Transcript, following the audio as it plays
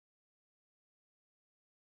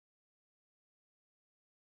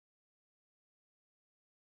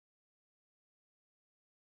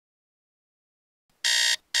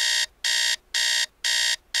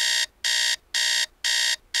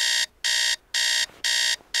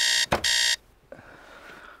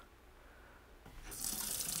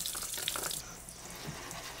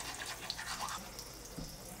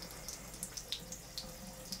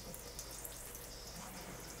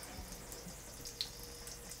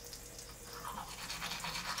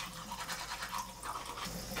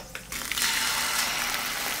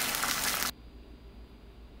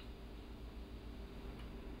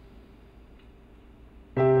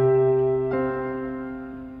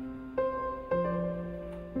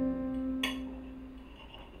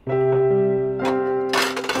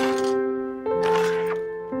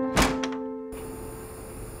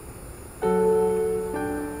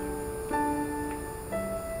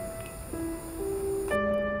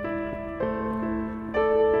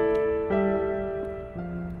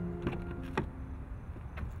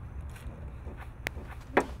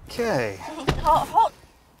Okay. Hold.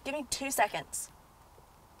 Give me 2 seconds.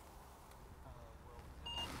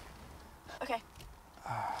 Okay.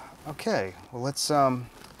 Okay. Well, let's put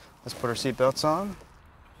our seatbelts on.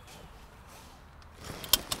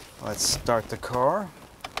 Let's start the car.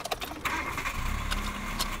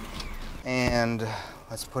 And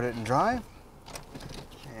let's put it in drive.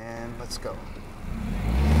 And let's go.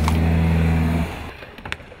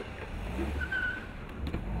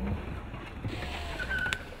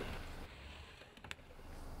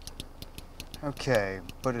 Okay,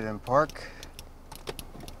 put it in park.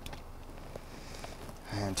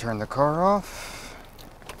 And turn the car off.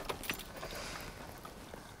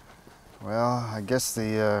 Well, I guess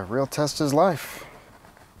the real test is life.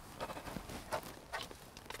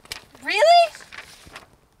 Really?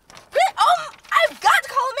 I've got to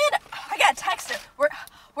call him in. I gotta text him.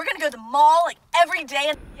 We're gonna go to the mall like every day.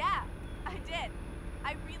 And yeah, I did.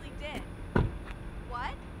 I really did.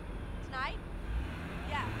 What? Tonight?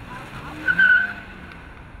 Yeah.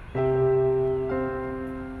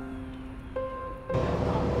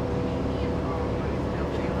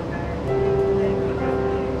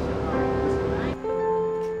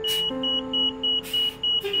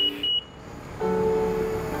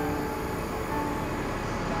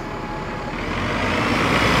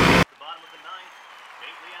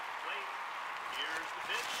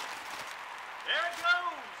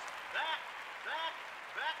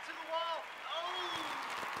 Back to the wall. Oh!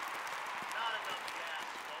 Not enough gas,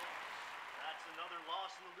 folks. That's another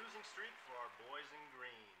loss in the losing streak for our boys in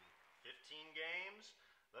green. 15 games.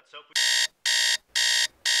 Let's hope we...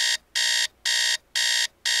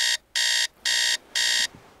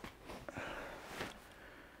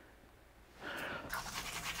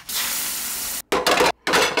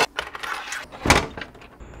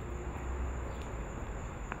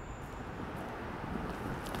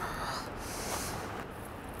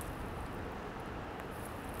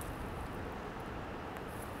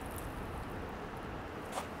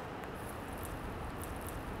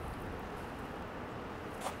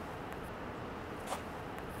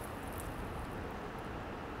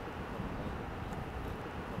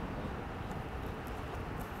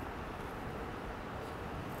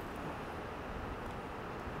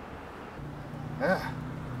 Yeah.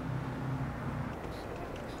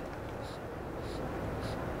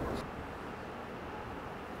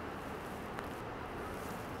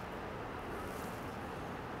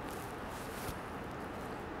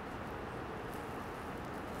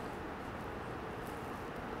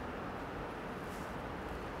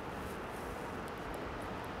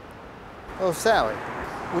 Oh, Sally,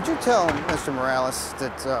 would you tell Mr. Morales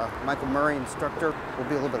that Michael Murray, Instructor, will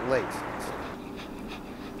be a little bit late?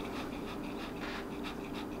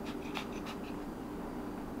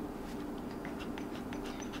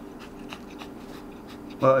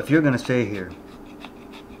 Well, if you're gonna stay here,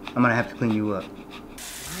 I'm gonna have to clean you up. You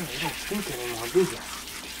don't think anymore, do you?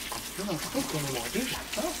 You don't think anymore, do you?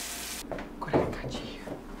 Huh? Good, I got you here.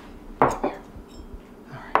 Come here.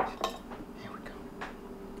 All right. Here we go.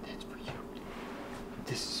 That's for you.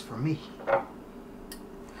 This is for me. All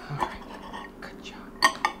right. Good job.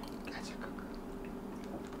 That's a good girl.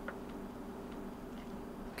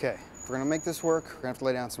 Okay, if we're gonna make this work, we're gonna have to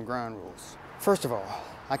lay down some ground rules. First of all,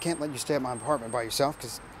 I can't let you stay at my apartment by yourself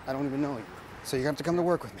because I don't even know you. So you're gonna have to come to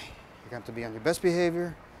work with me. You're gonna have to be on your best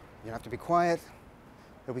behavior. You're gonna have to be quiet.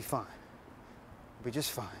 It'll be fine. It'll be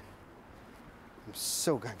just fine. I'm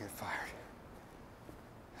so gonna get fired.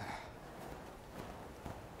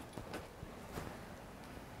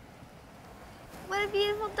 What a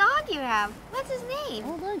beautiful dog you have. What's his name?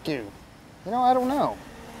 Oh, thank you. You know, I don't know.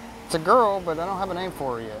 It's a girl, but I don't have a name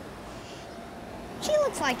for her yet. She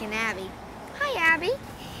looks like an Abby. Hi, Abby.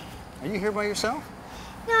 Are you here by yourself?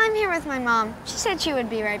 No, I'm here with my mom. She said she would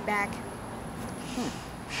be right back.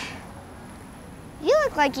 You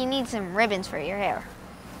look like you need some ribbons for your hair.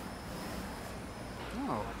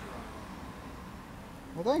 Oh.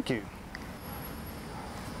 Well, thank you.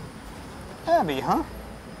 Abby, huh?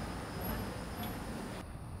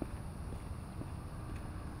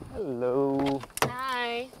 Hello.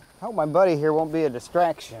 Hi. I hope my buddy here won't be a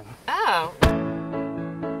distraction. Oh.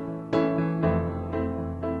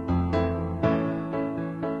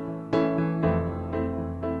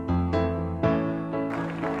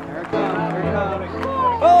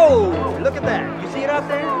 Oh, look at that. You see it out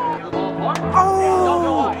there?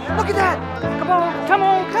 Oh, look at that. Come on, come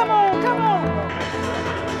on, come on, come on.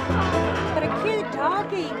 What a cute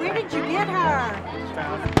doggie. Where did you get her?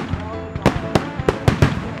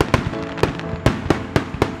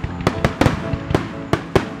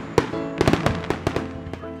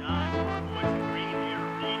 Boys in green here.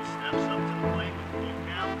 Reed steps up to the plate with full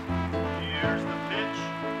count.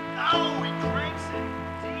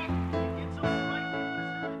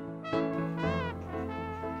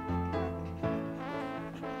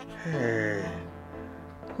 Hey,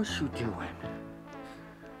 what you doing?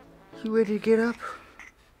 You ready to get up?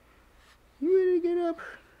 You ready to get up?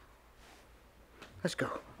 Let's go.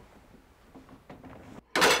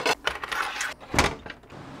 What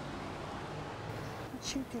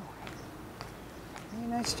you doing? Ain't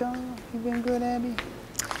nice job? You been good, Abby?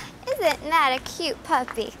 Isn't that a cute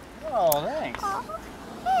puppy? Oh, thanks. Oh,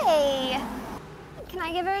 hey. Can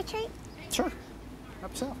I give her a treat? Sure.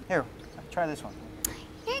 Up so. Here, try this one.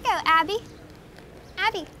 Here you go, Abby.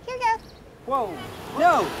 Abby, here you go. Whoa.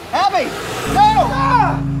 No! Abby! No!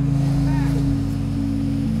 Ah!